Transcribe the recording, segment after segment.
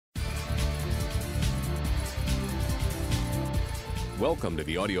Welcome to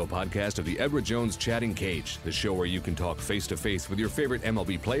the audio podcast of the Edward Jones Chatting Cage, the show where you can talk face-to-face with your favorite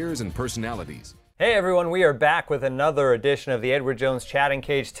MLB players and personalities. Hey everyone, we are back with another edition of the Edward Jones Chatting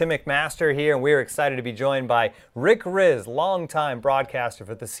Cage. Tim McMaster here, and we are excited to be joined by Rick Rizzs, longtime broadcaster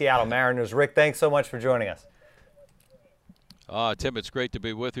for the Seattle Mariners. Rick, thanks so much for joining us. Tim, it's great to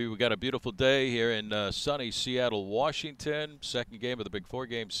be with you. We got a beautiful day here in sunny Seattle, Washington. Second game of the Big Four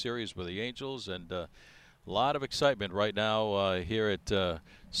game series with the Angels, and a lot of excitement right now here at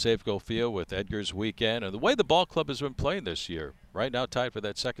Safeco Field with Edgar's weekend. And the way the ball club has been playing this year, right now tied for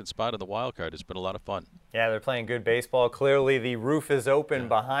that second spot in the wild card, has been a lot of fun. Yeah, they're playing good baseball. Clearly the roof is open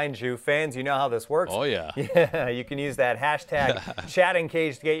behind you. Fans, you know how this works. Oh, yeah. Yeah, you can use that hashtag Chatting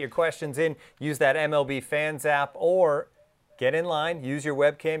Cage to get your questions in. Use that MLB Fans app or get in line, use your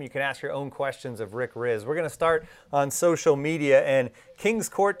webcam. You can ask your own questions of Rick Rizzs. We're going to start on social media, and Kings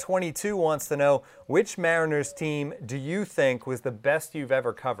Court 22 wants to know, which Mariners team do you think was the best you've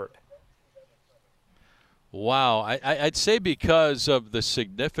ever covered? Wow. I'd say because of the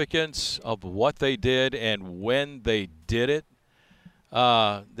significance of what they did and when they did it,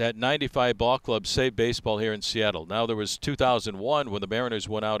 that 95 ball club saved baseball here in Seattle. Now, there was 2001 when the Mariners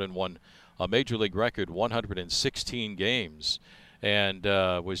went out and won a Major League record 116 games, and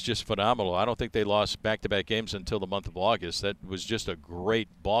was just phenomenal. I don't think they lost back-to-back games until the month of August. That was just a great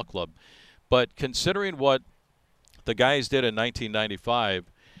ball club. But considering what the guys did in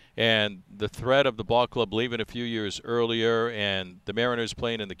 1995 and the threat of the ball club leaving a few years earlier and the Mariners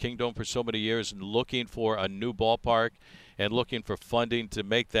playing in the Kingdome for so many years and looking for a new ballpark and looking for funding to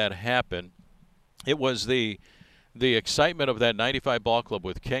make that happen, it was the excitement of that 95 ball club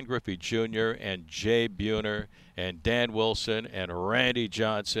with Ken Griffey Jr. and Jay Buhner and Dan Wilson and Randy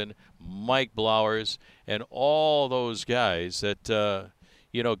Johnson, Mike Blowers, and all those guys that,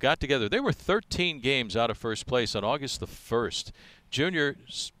 got together. They were 13 games out of first place on August the 1st. Junior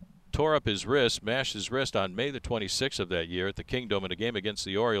tore up his wrist, mashed his wrist on May the 26th of that year at the Kingdome in a game against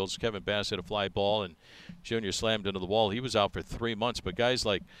the Orioles. Kevin Bass hit a fly ball, and Junior slammed into the wall. He was out for 3 months. But guys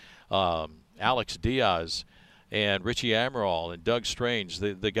like Alex Diaz and Richie Amaral and Doug Strange,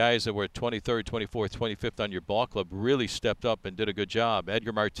 the guys that were 23rd, 24th, 25th on your ball club, really stepped up and did a good job.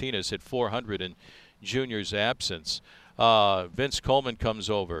 Edgar Martinez hit 400 in Junior's absence. Vince Coleman comes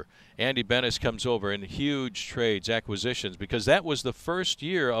over. Andy Bennis comes over in huge trades, acquisitions, because that was the first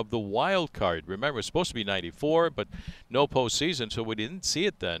year of the wild card. Remember, it was supposed to be 94, but no postseason, so we didn't see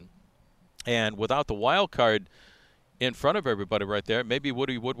it then. And without the wild card in front of everybody right there, maybe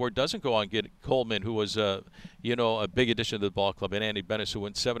Woody Woodward doesn't go on and get Coleman, who was a big addition to the ball club, and Andy Bennis, who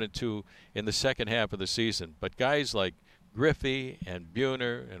went 7-2 in the second half of the season. But guys like Griffey and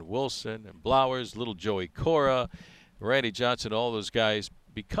Buhner and Wilson and Blowers, little Joey Cora, Randy Johnson, all those guys,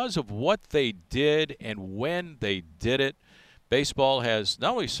 because of what they did and when they did it, baseball has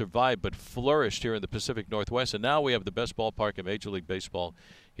not only survived but flourished here in the Pacific Northwest, and now we have the best ballpark in Major League Baseball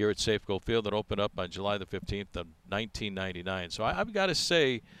here at Safeco Field that opened up on July the 15th of 1999. So I've got to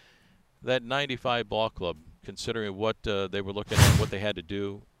say that 95 ball club, considering what they were looking at, what they had to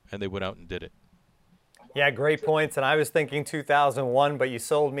do, and they went out and did it. Yeah, great points. And I was thinking 2001, but you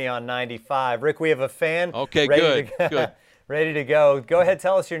sold me on 95. Rick, we have a fan. Okay, good. Ready to go. Go ahead,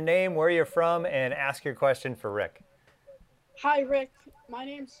 tell us your name, where you're from, and ask your question for Rick. Hi, Rick. My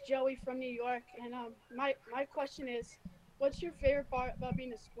name's Joey from New York, and my question is, what's your favorite part about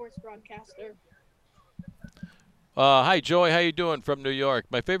being a sports broadcaster? Hi, Joey. How you doing from New York?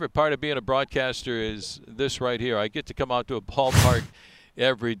 My favorite part of being a broadcaster is this right here. I get to come out to a ballpark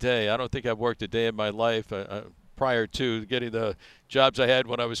every day. I don't think I've worked a day in my life prior to getting the jobs I had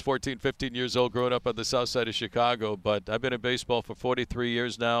when I was 14, 15 years old growing up on the south side of Chicago. But I've been in baseball for 43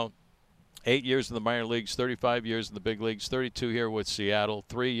 years now, 8 years in the minor leagues, 35 years in the big leagues, 32 here with Seattle,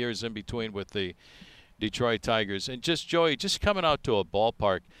 3 years in between with the Detroit Tigers. And just, Joey, just coming out to a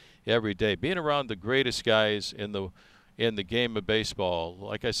ballpark every day, being around the greatest guys in the game of baseball,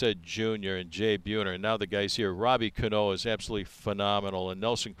 like I said, Junior and Jay Buhner, and now the guys here. Robbie Cano is absolutely phenomenal, and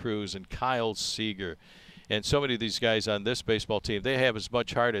Nelson Cruz and Kyle Seager, and so many of these guys on this baseball team. They have as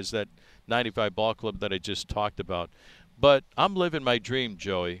much heart as that 95 ball club that I just talked about. But I'm living my dream,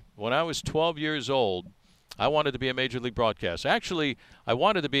 Joey. When I was 12 years old, I wanted to be a major league broadcaster. Actually, I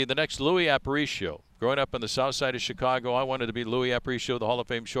wanted to be the next Louis Aparicio. Growing up on the south side of Chicago, I wanted to be Louis Aparicio, the Hall of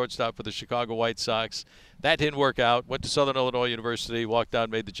Fame shortstop for the Chicago White Sox. That didn't work out. Went to Southern Illinois University, walked out,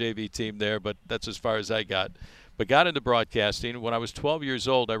 made the JV team there, but that's as far as I got. But got into broadcasting. When I was 12 years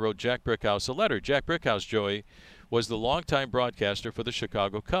old, I wrote Jack Brickhouse a letter. Jack Brickhouse, Joey, was the longtime broadcaster for the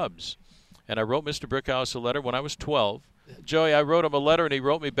Chicago Cubs. And I wrote Mr. Brickhouse a letter when I was 12. Joey, I wrote him a letter, and he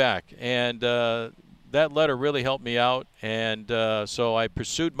wrote me back. And that letter really helped me out, and so I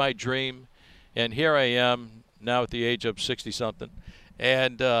pursued my dream, and here I am now at the age of 60-something,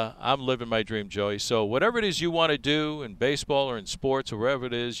 and I'm living my dream, Joey. So whatever it is you want to do in baseball or in sports or wherever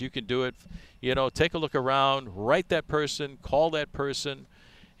it is, you can do it. You know, take a look around, write that person, call that person,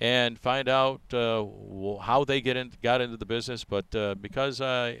 and find out how they got into the business. But because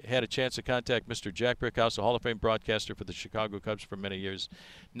I had a chance to contact Mr. Jack Brickhouse, a Hall of Fame broadcaster for the Chicago Cubs for many years,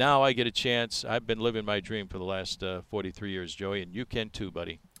 now I get a chance. I've been living my dream for the last 43 years, Joey, and you can too,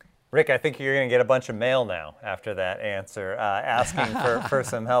 buddy. Rick, I think you're going to get a bunch of mail now after that answer, asking for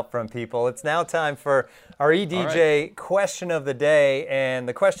some help from people. It's now time for our EDJ question of the day. And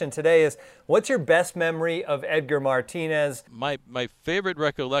the question today is, what's your best memory of Edgar Martinez? My favorite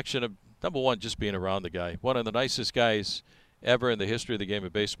recollection of, number one, just being around the guy. One of the nicest guys ever in the history of the game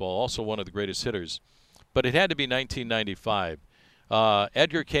of baseball. Also one of the greatest hitters. But it had to be 1995.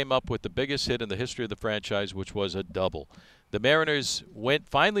 Edgar came up with the biggest hit in the history of the franchise, which was a double. The Mariners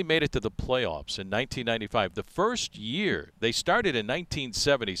finally made it to the playoffs in 1995. The first year, they started in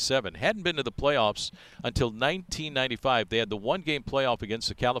 1977, hadn't been to the playoffs until 1995. They had the one-game playoff against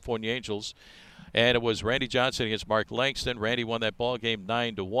the California Angels, and it was Randy Johnson against Mark Langston. Randy won that ball game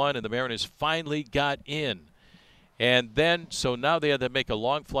 9-1, and the Mariners finally got in. And then, so now they had to make a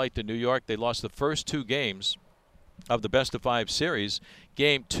long flight to New York. They lost the first two games of the best-of-5 series.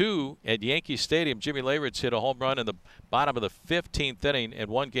 Game 2 at Yankee Stadium, Jimmy Leyritz hit a home run in the bottom of the 15th inning and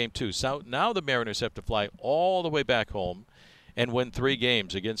won Game 2. So now the Mariners have to fly all the way back home and win 3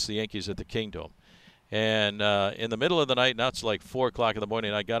 games against the Yankees at the Kingdome. And in the middle of the night, now it's like 4 o'clock in the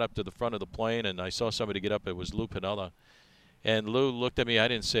morning, I got up to the front of the plane, and I saw somebody get up. It was Lou Piniella. And Lou looked at me. I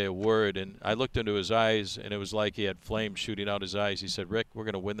didn't say a word, and I looked into his eyes, and it was like he had flames shooting out his eyes. He said, "Rick, we're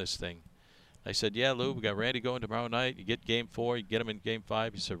going to win this thing." I said, "Yeah, Lou, we got Randy going tomorrow night. You get Game 4, you get him in Game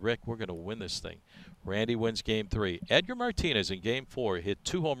 5. He said, "Rick, we're going to win this thing." Randy wins Game 3. Edgar Martinez in Game 4 hit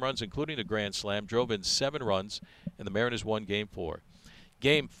 2 home runs, including a grand slam, drove in 7 runs, and the Mariners won Game 4.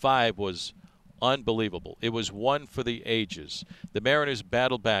 Game 5 was unbelievable. It was one for the ages. The Mariners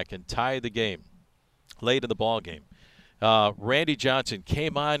battled back and tied the game late in the ball game. Randy Johnson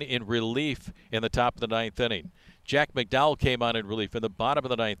came on in relief in the top of the 9th inning. Jack McDowell came on in relief in the bottom of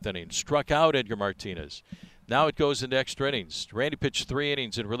the 9th inning, struck out Edgar Martinez. Now it goes into extra innings. Randy pitched 3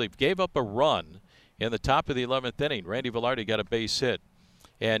 innings in relief, gave up a run in the top of the 11th inning. Randy Velarde got a base hit.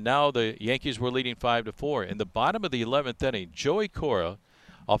 And now the Yankees were leading 5-4. In the bottom of the 11th inning, Joey Cora,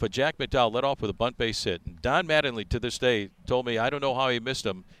 off of Jack McDowell, led off with a bunt base hit. And Don Mattingly, to this day, told me, I don't know how he missed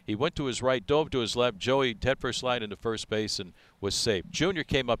him. He went to his right, dove to his left. Joey head first slide into first base and was safe. Junior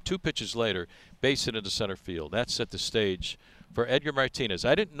came up 2 pitches later, base hit into center field. That set the stage for Edgar Martinez.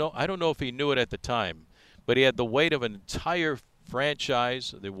 I don't know if he knew it at the time, but he had the weight of an entire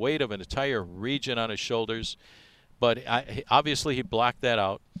franchise, the weight of an entire region on his shoulders. But obviously he blocked that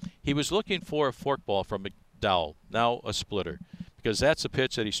out. He was looking for a forkball from McDowell, now a splitter, because that's the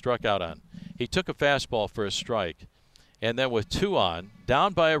pitch that he struck out on. He took a fastball for a strike, and then with 2 on,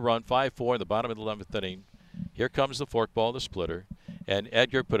 down by a run, 5-4 in the bottom of the 11th inning, here comes the forkball, the splitter, and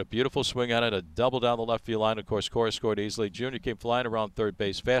Edgar put a beautiful swing on it, a double down the left field line. Of course, Cora scored easily. Junior came flying around third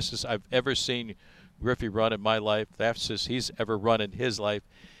base, fastest I've ever seen Griffey run in my life, fastest he's ever run in his life.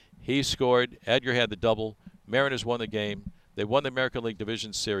 He scored. Edgar had the double. Mariners won the game. They won the American League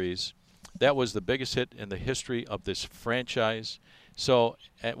Division Series. That was the biggest hit in the history of this franchise. So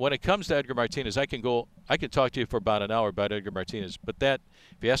when it comes to Edgar Martinez, I can talk to you for about an hour about Edgar Martinez. But that,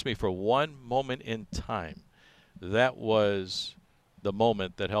 if you ask me for one moment in time, that was the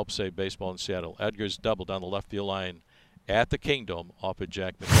moment that helped save baseball in Seattle. Edgar's double down the left field line at the Kingdome off of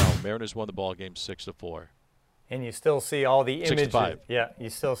Jack McDowell. Mariners won the ball game 6-4. And you still see all the images. 6-5. Yeah, you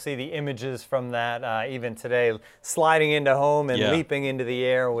still see the images from that even today, sliding into home and leaping into the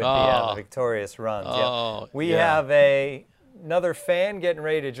air with the victorious runs. We have another fan getting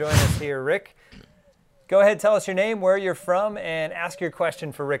ready to join us here. Rick, go ahead, tell us your name, where you're from, and ask your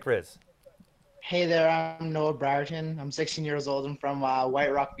question for Rick Rizzs. Hey there, I'm Noah Brierton. I'm 16 years old. I'm from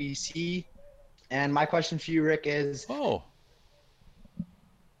White Rock, BC. And my question for you, Rick, is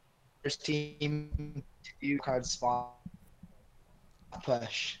first team to card spot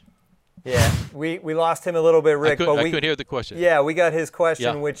push. Yeah, we lost him a little bit, Rick. I could hear the question. Yeah, we got his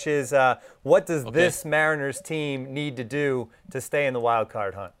question, which is, what does this Mariners team need to do to stay in the wild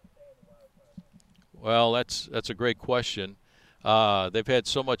card hunt? Well, that's a great question. They've had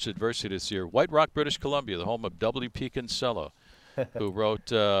so much adversity this year. White Rock, British Columbia, the home of W.P. Kinsella, who wrote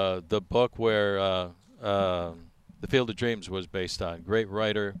the book where The Field of Dreams was based on. Great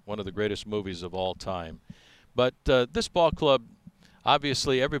writer, one of the greatest movies of all time. But this ball club,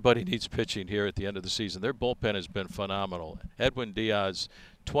 obviously everybody needs pitching here at the end of the season. Their bullpen has been phenomenal. Edwin Diaz,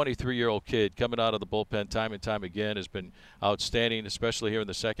 23-year-old kid coming out of the bullpen time and time again, has been outstanding, especially here in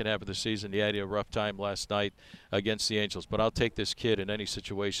the second half of the season. He had a rough time last night against the Angels, but I'll take this kid in any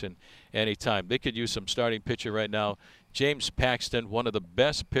situation, anytime. They could use some starting pitcher right now. James Paxton, one of the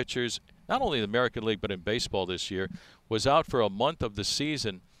best pitchers, not only in the American League but in baseball this year, was out for a month of the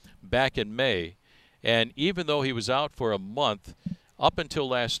season back in May. And even though he was out for a month, up until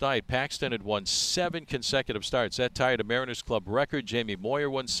last night, Paxton had won 7 consecutive starts. That tied a Mariners Club record. Jamie Moyer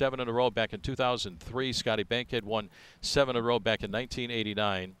won 7 in a row back in 2003. Scotty Bankhead won 7 in a row back in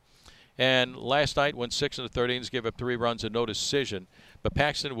 1989. And last night went 6 in the 3rd innings, gave up 3 runs and no decision. But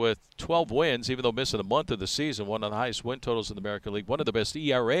Paxton, with 12 wins, even though missing a month of the season, one of the highest win totals in the American League, one of the best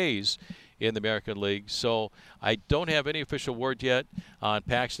ERAs in the American League. So I don't have any official word yet on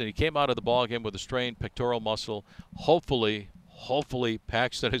Paxton. He came out of the ballgame with a strained pectoral muscle. Hopefully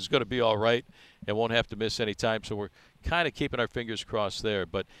Paxton is going to be all right and won't have to miss any time. So we're kind of keeping our fingers crossed there.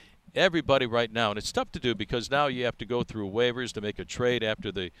 But everybody right now, and it's tough to do because now you have to go through waivers to make a trade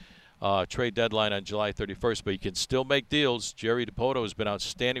after the trade deadline on July 31st, but you can still make deals. Jerry Dipoto has been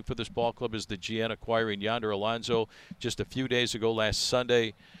outstanding for this ball club as the GM, acquiring Yonder Alonso just a few days ago, last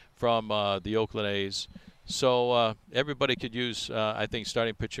Sunday, from the Oakland A's. So everybody could use, I think,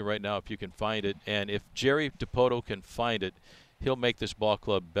 starting pitching right now if you can find it. And if Jerry Dipoto can find it, he'll make this ball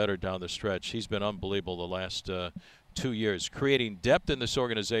club better down the stretch. He's been unbelievable the last 2 years, creating depth in this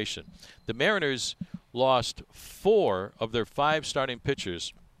organization. The Mariners lost 4 of their 5 starting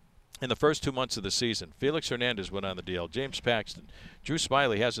pitchers in the first 2 months of the season. Felix Hernandez went on the DL. James Paxton. Drew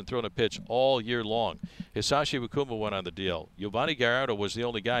Smiley hasn't thrown a pitch all year long. Hisashi Wakuma went on the DL. Giovanni Gallardo was the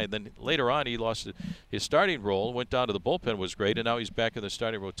only guy. And then later on, he lost his starting role, went down to the bullpen, was great, and now he's back in the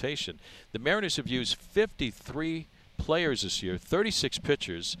starting rotation. The Mariners have used 53 players this year, 36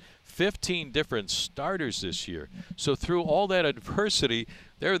 pitchers, 15 different starters this year. So through all that adversity,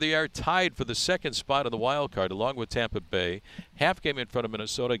 there they are tied for the second spot in the wild card, along with Tampa Bay. Half game in front of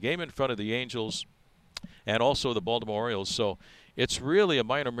Minnesota, game in front of the Angels, and also the Baltimore Orioles. So it's really a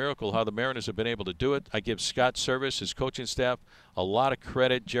minor miracle how the Mariners have been able to do it. I give Scott Service, his coaching staff, a lot of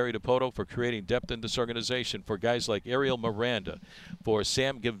credit, Jerry Dipoto, for creating depth in this organization, for guys like Ariel Miranda, for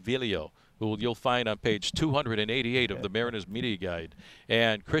Sam Gaviglio, who you'll find on page 288 of the Mariners Media Guide,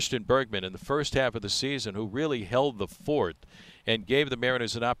 and Christian Bergman in the first half of the season, who really held the fort and gave the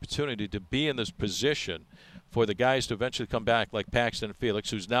Mariners an opportunity to be in this position for the guys to eventually come back, like Paxton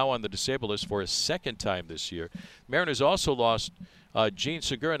Felix, who's now on the disabled list for a second time this year. Mariners also lost Gene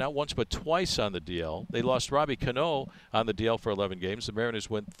Segura, not once but twice on the DL. They lost Robbie Cano on the DL for 11 games. The Mariners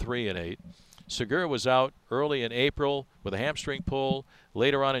went 3-8. Segura was out early in April with a hamstring pull,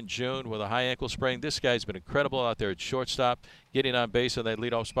 later on in June with a high ankle sprain. This guy's been incredible out there at shortstop, getting on base on that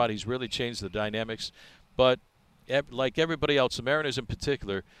leadoff spot. He's really changed the dynamics. But like everybody else, the Mariners in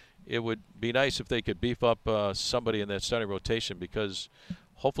particular, it would be nice if they could beef up somebody in that starting rotation, because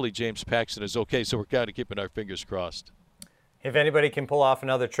hopefully James Paxton is okay, so we're kind of keeping our fingers crossed. If anybody can pull off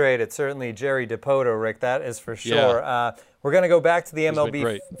another trade, it's certainly Jerry Dipoto, Rick. That is for sure. Yeah. We're going to go back to the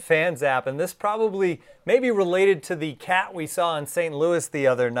MLB Fans app, and this probably may be related to the cat we saw in St. Louis the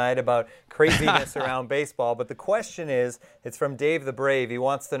other night about craziness around baseball. But the question is, it's from Dave the Brave. He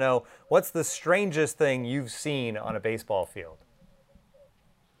wants to know, what's the strangest thing you've seen on a baseball field?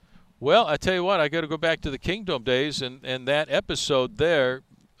 Well, I tell you what, I got to go back to the Kingdome days, and that episode there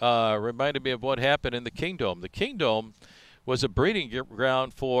reminded me of what happened in the Kingdome. The Kingdome was a breeding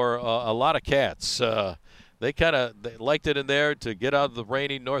ground for a lot of cats. They liked it in there to get out of the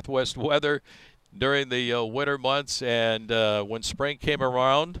rainy northwest weather during the winter months. And when spring came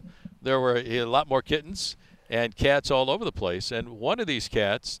around, there were a lot more kittens and cats all over the place. And one of these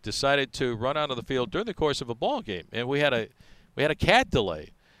cats decided to run onto the field during the course of a ball game, and we had a cat delay.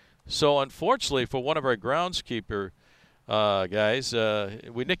 So unfortunately for one of our groundskeeper guys,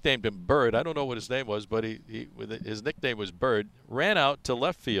 we nicknamed him Bird. I don't know what his name was, but his nickname was Bird. Ran out to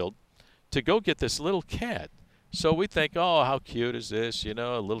left field to go get this little cat. So we think, oh, how cute is this? You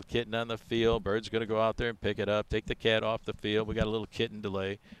know, a little kitten on the field. Bird's going to go out there and pick it up, take the cat off the field. We got a little kitten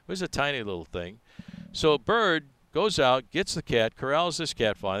delay. It was a tiny little thing. So Bird goes out, gets the cat, corrals this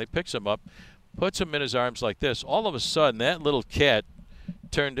cat finally, picks him up, puts him in his arms like this. All of a sudden, that little cat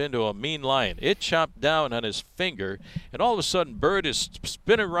turned into a mean lion. It chomped down on his finger, and all of a sudden Bird is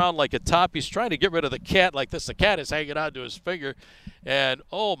spinning around like a top. He's trying to get rid of the cat like this. The cat is hanging on to his finger, and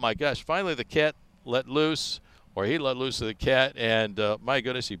oh my gosh, finally the cat let loose, or he let loose of the cat, and my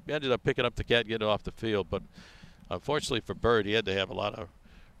goodness, he ended up picking up the cat and getting it off the field. But unfortunately for Bird, he had to have a lot of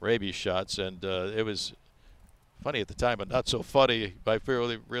rabies shots, and it was funny at the time, but not so funny. I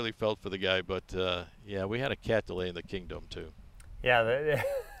really felt for the guy. But, yeah, we had a cat delay in the kingdom, too. Yeah,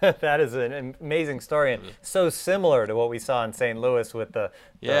 that is an amazing story, and so similar to what we saw in St. Louis with the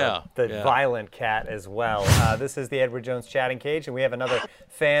violent cat as well. This is the Edward Jones Chatting Cage, and we have another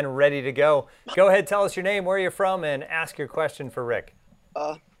fan ready to go. Go ahead, tell us your name, where you're from, and ask your question for Rick.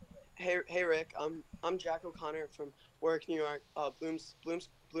 Hey Rick, I'm Jack O'Connor from Warwick, New York,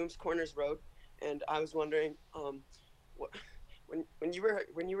 Bloom's Corners Road, and I was wondering, when you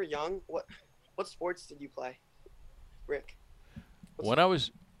were young, what sports did you play, Rick? When I was,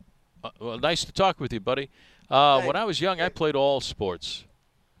 well, nice to talk with you, buddy. When I was young, I played all sports.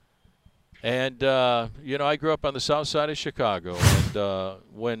 And, you know, I grew up on the south side of Chicago. And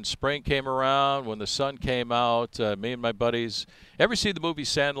when spring came around, when the sun came out, me and my buddies, ever see the movie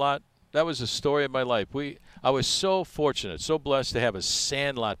Sandlot? That was the story of my life. I was so fortunate, so blessed to have a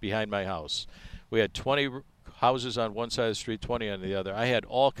sandlot behind my house. We had 20 houses on one side of the street, 20 on the other. I had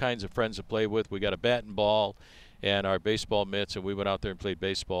all kinds of friends to play with. We got a bat and ball and our baseball mitts, and we went out there and played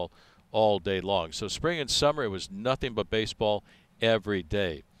baseball all day long. So spring and summer, it was nothing but baseball every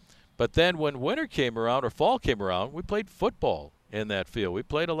day. But then when winter came around or fall came around, we played football in that field. We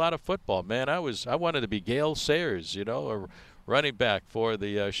played a lot of football. Man, I wanted to be Gale Sayers, you know, a running back for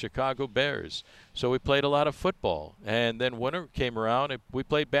the Chicago Bears. So we played a lot of football. And then winter came around, and we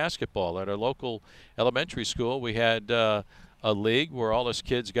played basketball at our local elementary school. We had a league where all us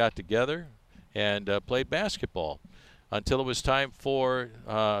kids got together and played basketball until it was time for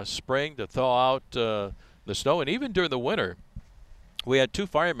spring to thaw out the snow. And even during the winter, we had 2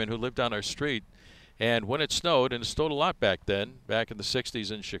 firemen who lived on our street. And when it snowed, and it snowed a lot back then, back in the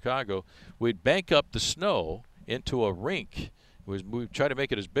 60s in Chicago, we'd bank up the snow into a rink. We'd try to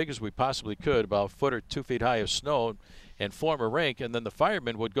make it as big as we possibly could, about a foot or 2 feet high of snow, and form a rink. And then the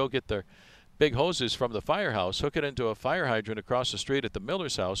firemen would go get their big hoses from the firehouse, hook it into a fire hydrant across the street at the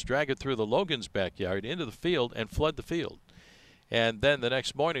Miller's house, drag it through the Logan's backyard into the field, and flood the field. And then the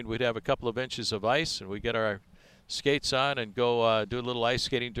next morning we'd have a couple of inches of ice, and we'd get our skates on and go do a little ice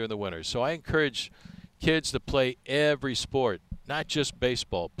skating during the winter. So I encourage kids to play every sport, not just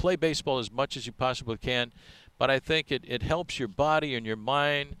baseball. Play baseball as much as you possibly can, but I think it helps your body and your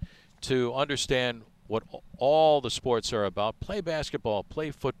mind to understand what all the sports are about. Play basketball, play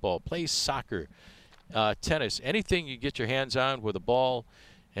football, play soccer, tennis, anything you get your hands on with a ball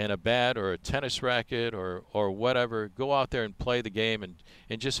and a bat or a tennis racket or whatever. Go out there and play the game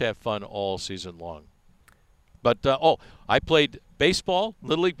and just have fun all season long. But, I played baseball,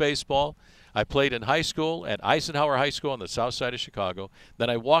 Little League Baseball. I played in high school at Eisenhower High School on the south side of Chicago. Then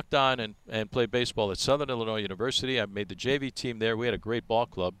I walked on and played baseball at Southern Illinois University. I made the JV team there. We had a great ball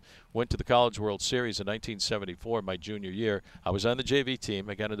club. Went to the College World Series in 1974, my junior year. I was on the JV team.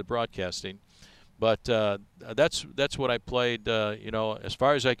 I got into broadcasting. But that's what I played, you know, as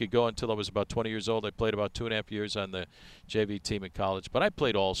far as I could go until I was about 20 years old. I played about 2.5 years on the JV team in college. But I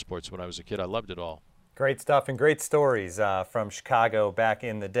played all sports when I was a kid. I loved it all. Great stuff and great stories from Chicago back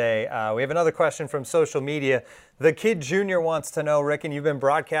in the day. We have another question from social media. The Kid Jr. wants to know, Rick, and you've been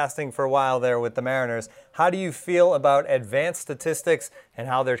broadcasting for a while there with the Mariners, how do you feel about advanced statistics and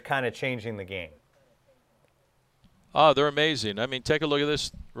how they're kind of changing the game? Oh, they're amazing. I mean, take a look at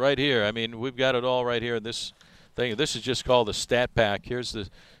this right here. I mean, we've got it all right here in this thing. This is just called the Stat Pack. Here's the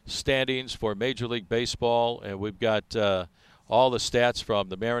standings for Major League Baseball, and we've got all the stats from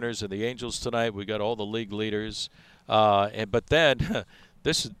the Mariners and the Angels tonight. We got all the league leaders, but then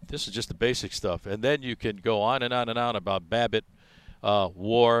this is just the basic stuff, and then you can go on and on and on about BABIP,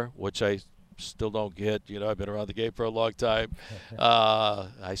 WAR, which I still don't get. You know, I've been around the game for a long time.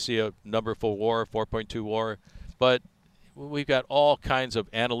 I see a number for WAR, 4.2 WAR, but we've got all kinds of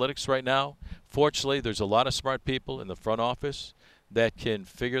analytics right now. Fortunately, there's a lot of smart people in the front office that can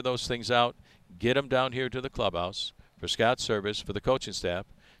figure those things out, get them down here to the clubhouse for scout service, for the coaching staff,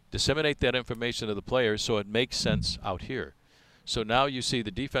 disseminate that information to the players so it makes sense out here. So now you see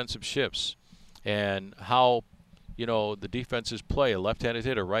the defensive shifts and how, you know, the defenses play a left-handed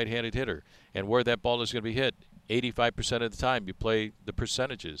hitter, right-handed hitter, and where that ball is going to be hit. 85% of the time you play the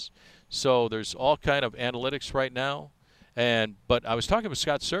percentages. So there's all kind of analytics right now. But I was talking with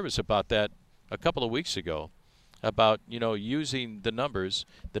Scott Service about that a couple of weeks ago, about, you know, using the numbers.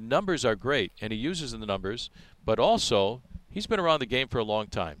 The numbers are great, and he uses the numbers, but also he's been around the game for a long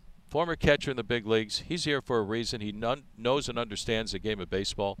time. Former catcher in the big leagues. He's here for a reason. He knows and understands the game of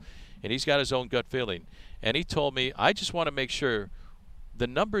baseball, and he's got his own gut feeling. And he told me, I just want to make sure the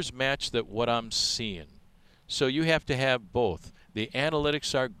numbers match what I'm seeing. So you have to have both. The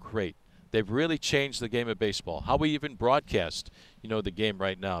analytics are great. They've really changed the game of baseball. How we even broadcast, you know, the game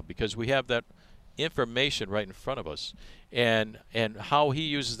right now, because we have that information right in front of us, and how he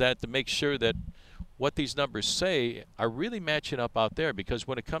uses that to make sure that what these numbers say are really matching up out there, because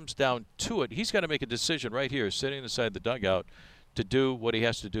when it comes down to it, he's got to make a decision right here, sitting inside the dugout, to do what he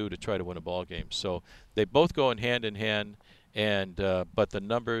has to do to try to win a ball game. So they both go in hand, and but the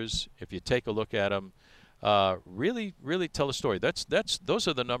numbers, if you take a look at them, really tell a story. Those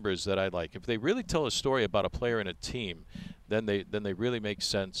are the numbers that I like. If they really tell a story about a player and a team, then they really make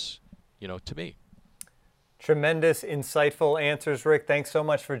sense, to me. Tremendous, insightful answers, Rick. Thanks so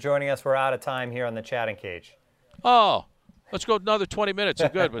much for joining us. We're out of time here on the Chatting Cage. Oh, let's go another 20 minutes. We're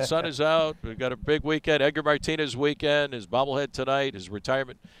good. The sun is out. We've got a big weekend. Edgar Martinez weekend, his bobblehead tonight, his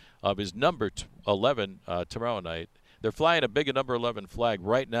retirement of his number 11 tomorrow night. They're flying a big number 11 flag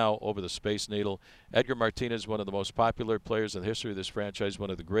right now over the Space Needle. Edgar Martinez, one of the most popular players in the history of this franchise,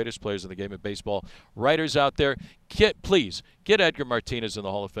 one of the greatest players in the game of baseball. Writers out there, please get Edgar Martinez in the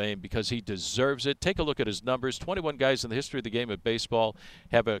Hall of Fame because he deserves it. Take a look at his numbers. 21 guys in the history of the game of baseball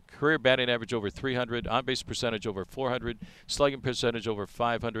have a career batting average over 300, on-base percentage over 400, slugging percentage over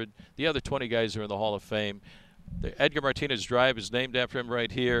 500. The other 20 guys are in the Hall of Fame. The Edgar Martinez Drive is named after him right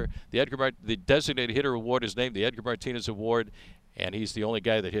here. The Designated Hitter Award is named the Edgar Martinez Award, and he's the only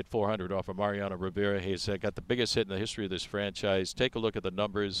guy that hit 400 off of Mariano Rivera. He's got the biggest hit in the history of this franchise. Take a look at the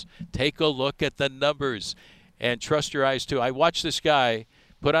numbers. Take a look at the numbers, and trust your eyes, too. I watch this guy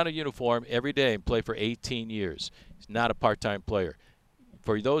put on a uniform every day and play for 18 years. He's not a part-time player.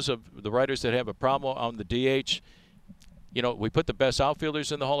 For those of the writers that have a problem on the DH, we put the best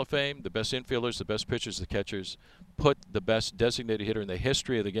outfielders in the Hall of Fame, the best infielders, the best pitchers, the catchers. Put the best designated hitter in the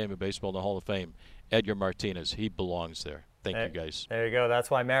history of the game of baseball in the Hall of Fame, Edgar Martinez. He belongs there. Thank you, guys. There you go. That's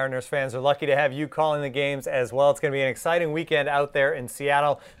why Mariners fans are lucky to have you calling the games as well. It's going to be an exciting weekend out there in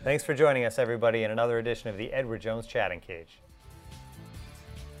Seattle. Thanks for joining us, everybody, in another edition of the Edward Jones Chatting Cage.